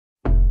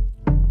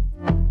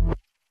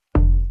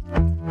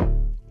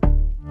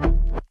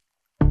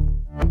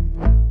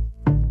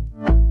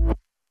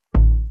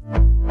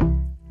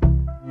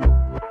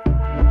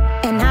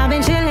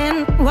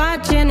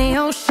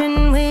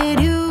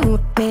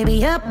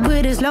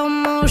with a slow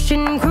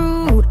motion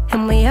crew,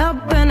 and we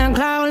up in our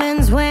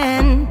growlings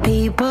when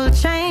people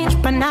change,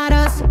 but not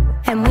us.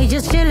 And we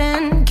just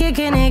chillin',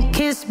 kicking it,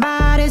 kissed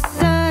by the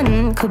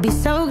sun. Could be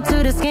soaked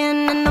to the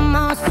skin in the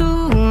mall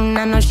soon.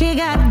 I know she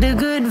got the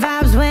good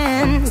vibes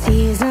when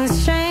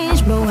seasons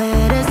change, but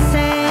we're the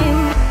same.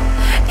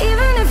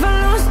 Even if I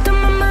lost all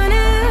my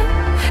money,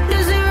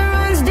 the zero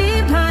runs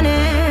deep,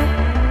 honey.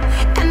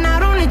 And I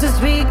don't need to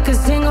speak a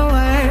single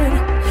word,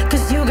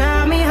 'cause you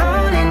got me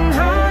holding,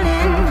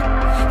 holding.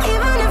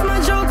 Even if my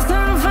jokes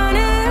aren't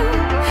funny,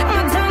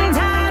 my tongue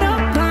tied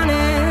up on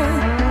it.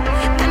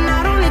 And I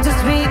don't need to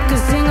speak a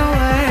single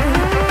word,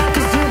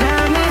 'cause you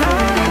got me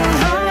holding,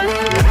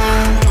 holding.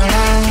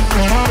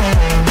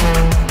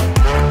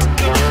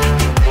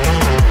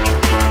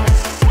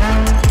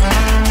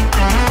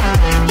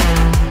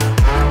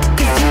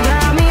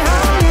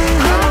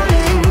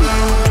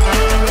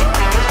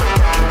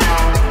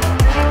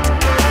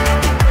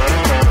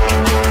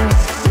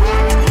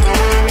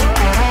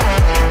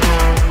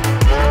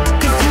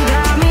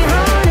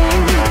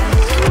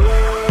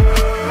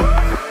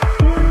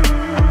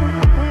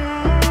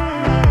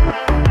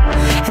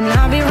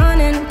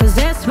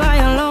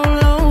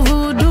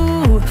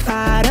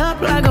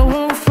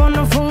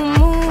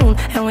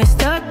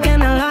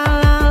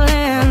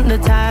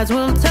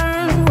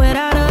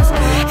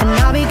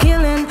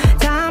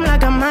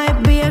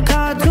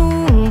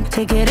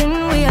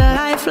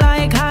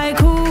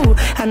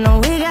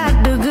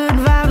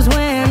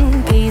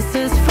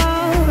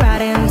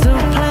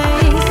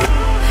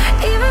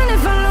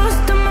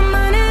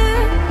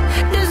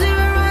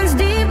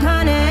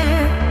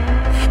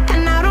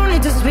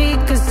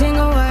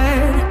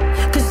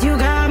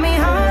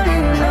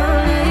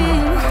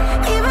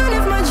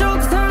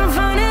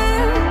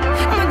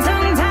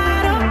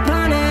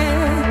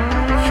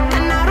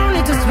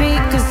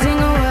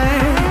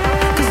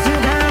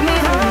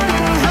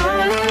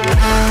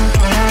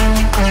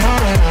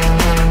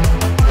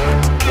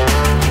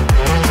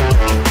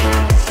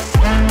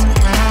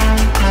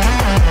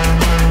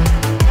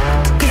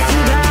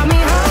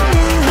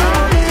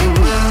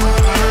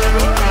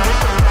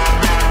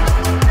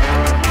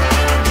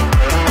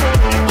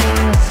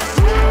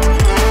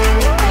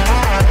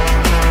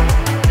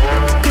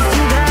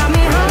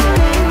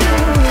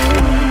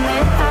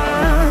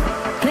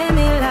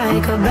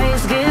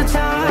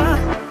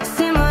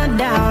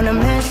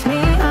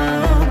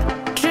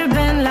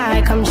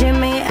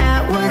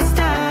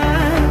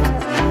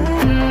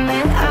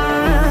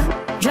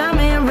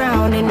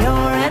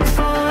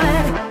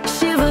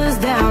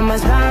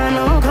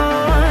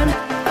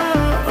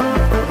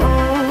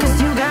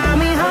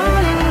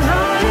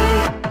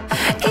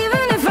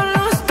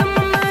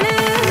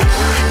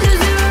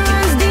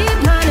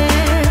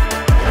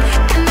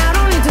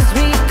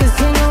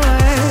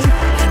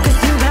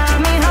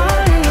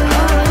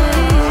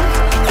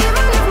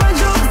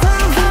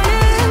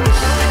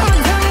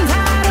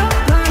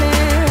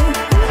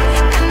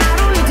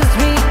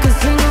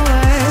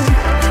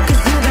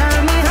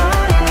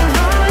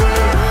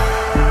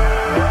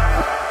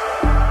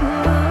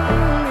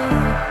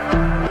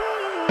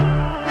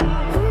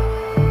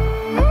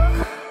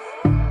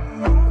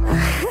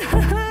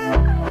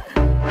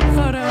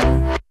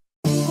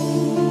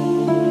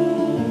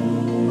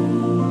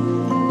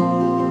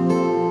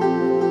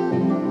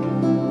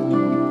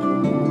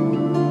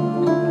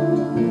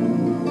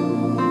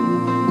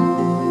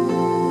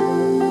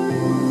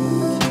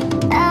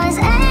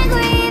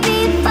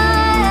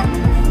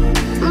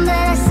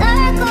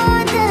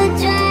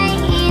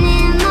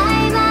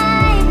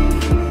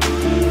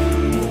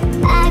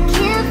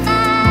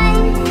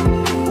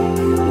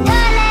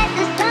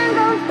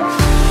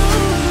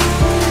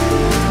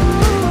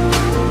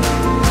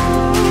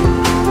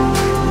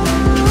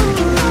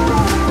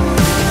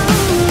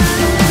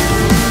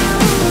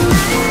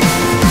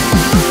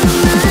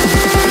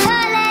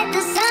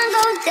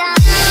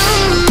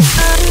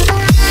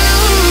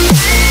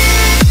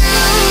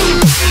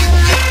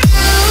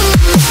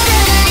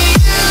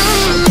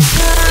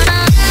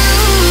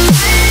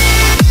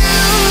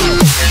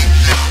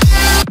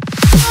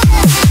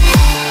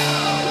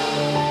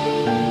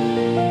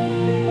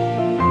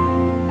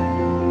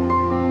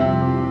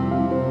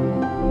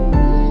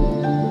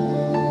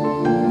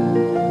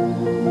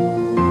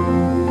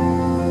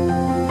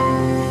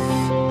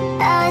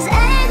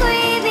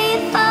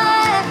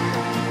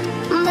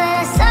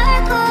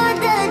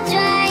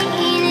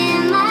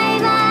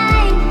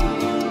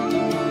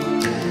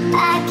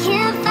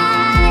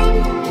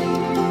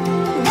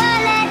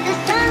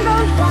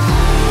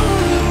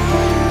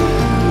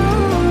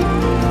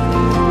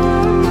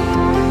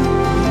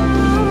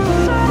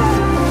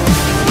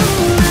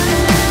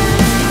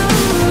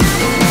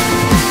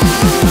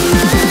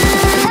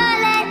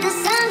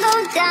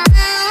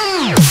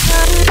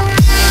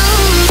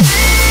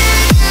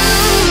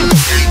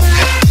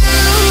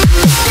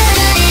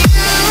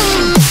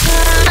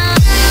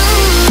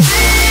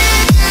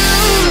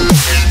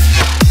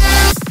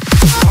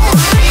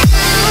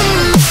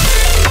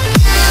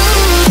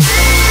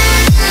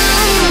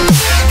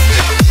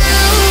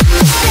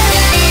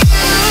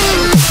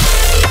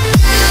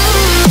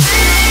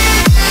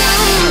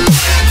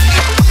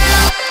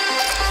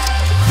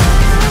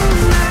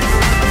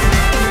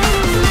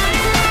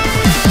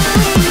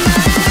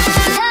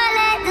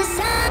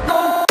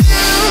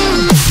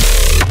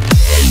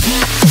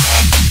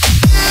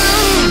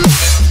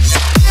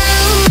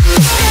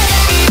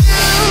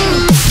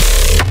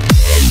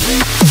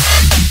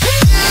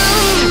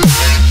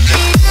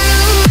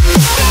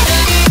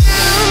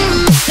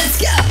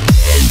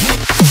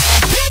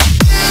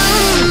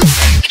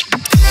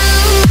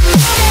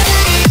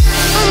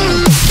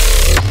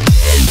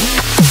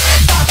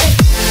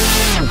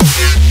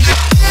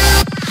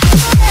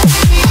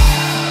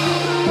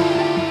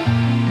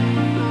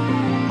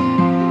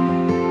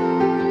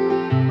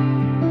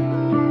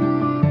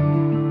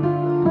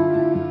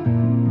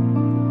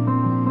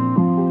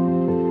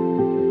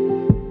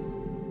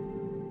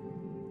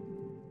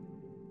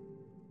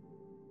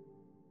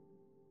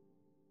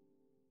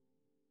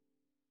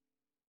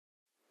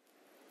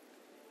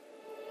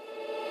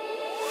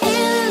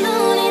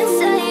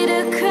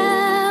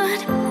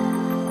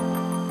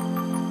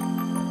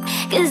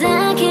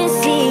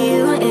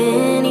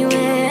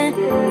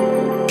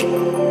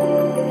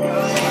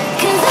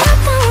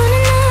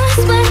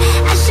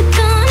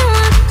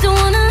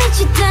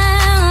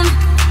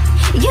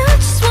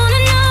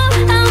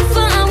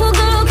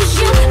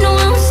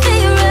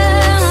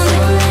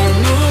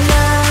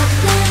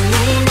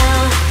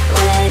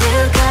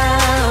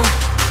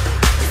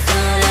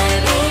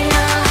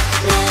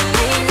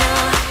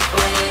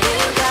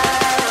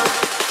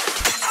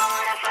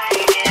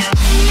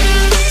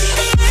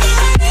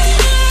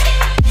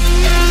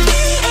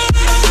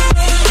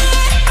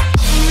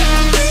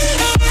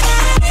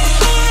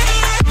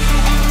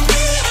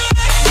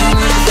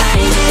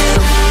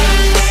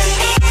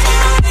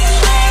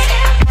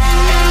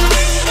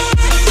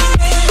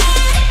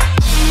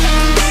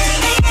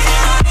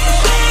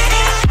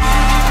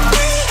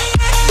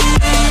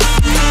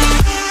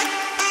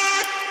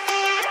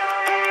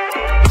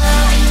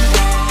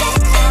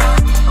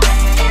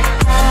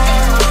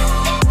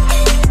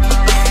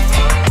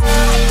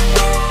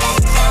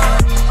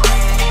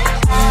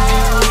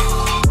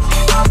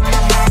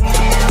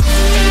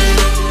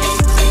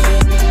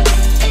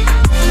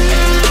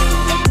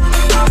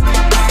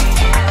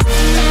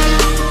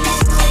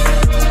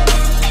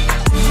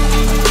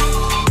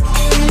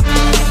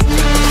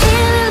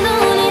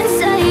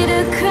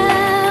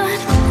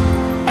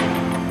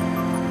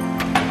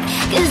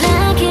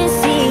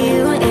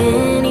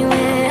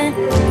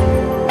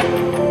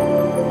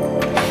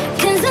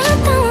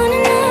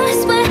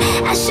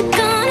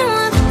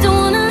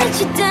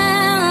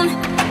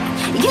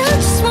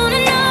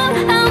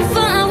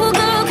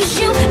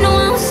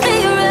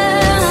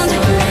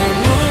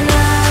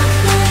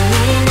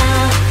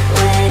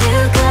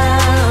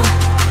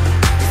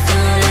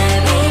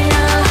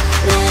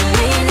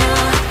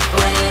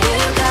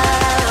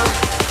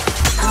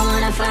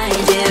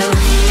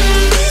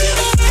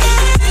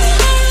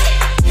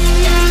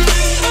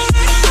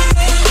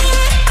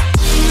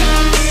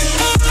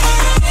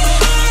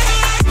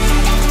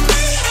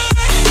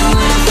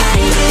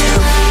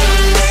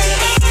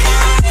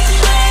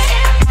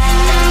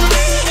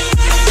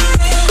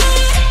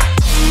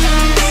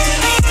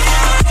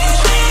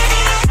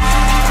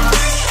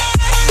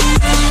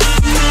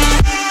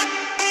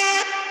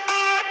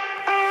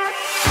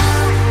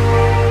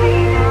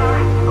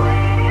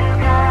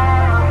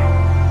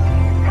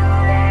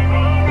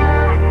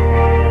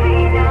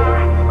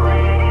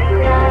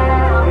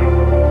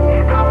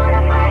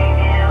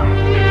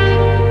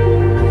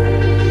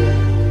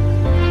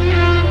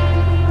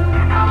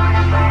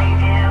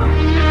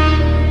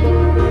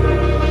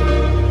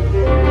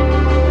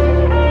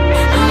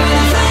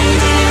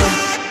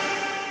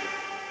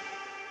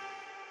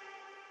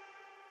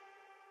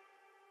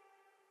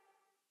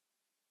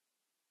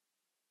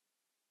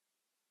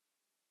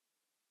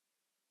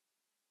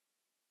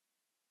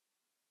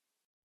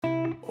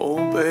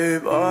 Oh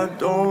babe, I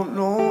don't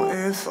know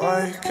if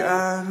I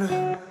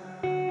can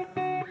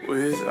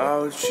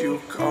without you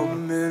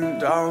coming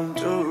down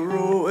to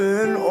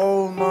ruin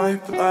all my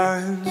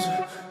plans.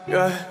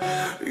 Yeah,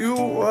 you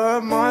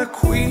were my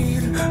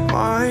queen,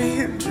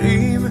 my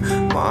dream,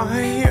 my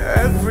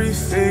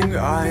everything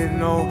I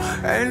know.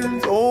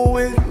 And though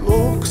it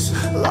looks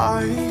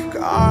like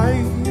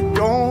I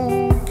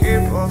don't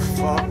give a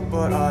fuck,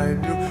 but I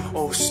do.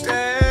 Oh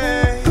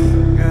stay,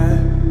 yeah,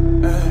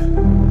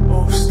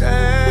 oh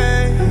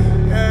stay,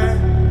 yeah,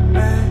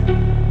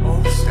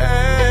 oh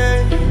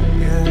stay,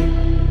 yeah,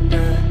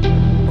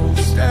 oh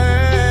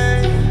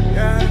stay,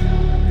 yeah,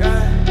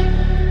 yeah.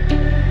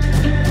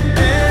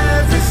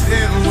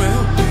 Everything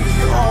will be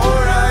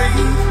alright,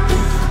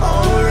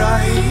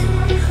 alright,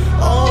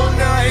 all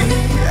night.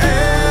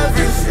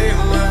 Everything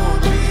will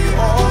be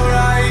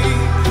alright,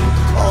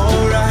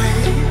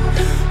 alright,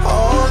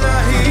 all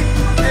night.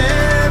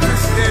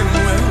 Everything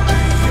will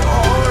be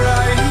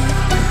alright,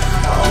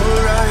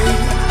 alright,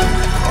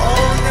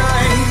 all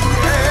night.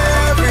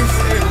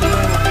 Everything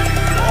will be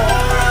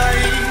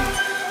alright,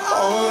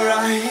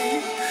 alright,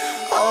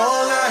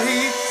 all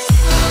night.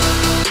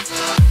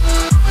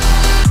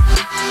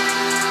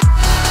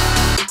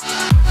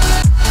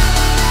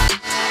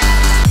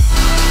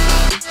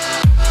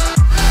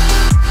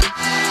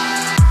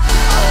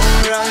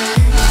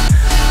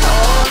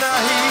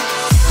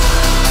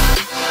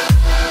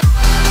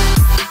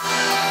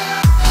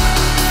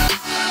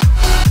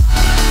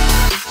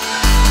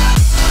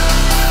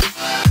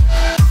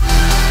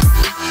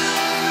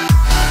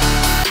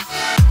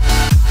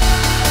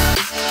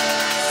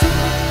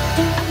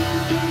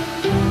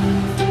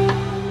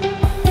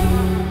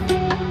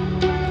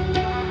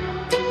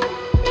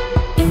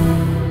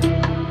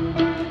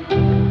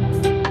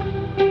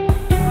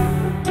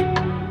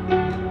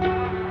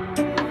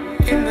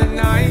 In the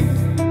night,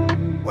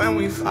 when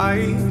we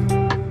fight,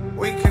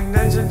 we can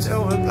dance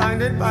until we're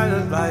blinded by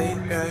the light,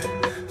 yeah.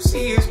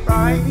 Sea is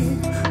bright,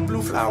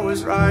 blue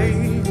flowers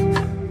right.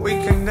 We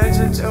can dance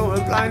until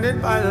we're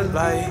blinded by the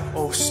light.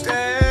 Oh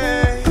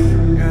stay,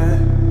 yeah,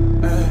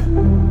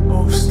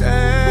 oh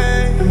stay.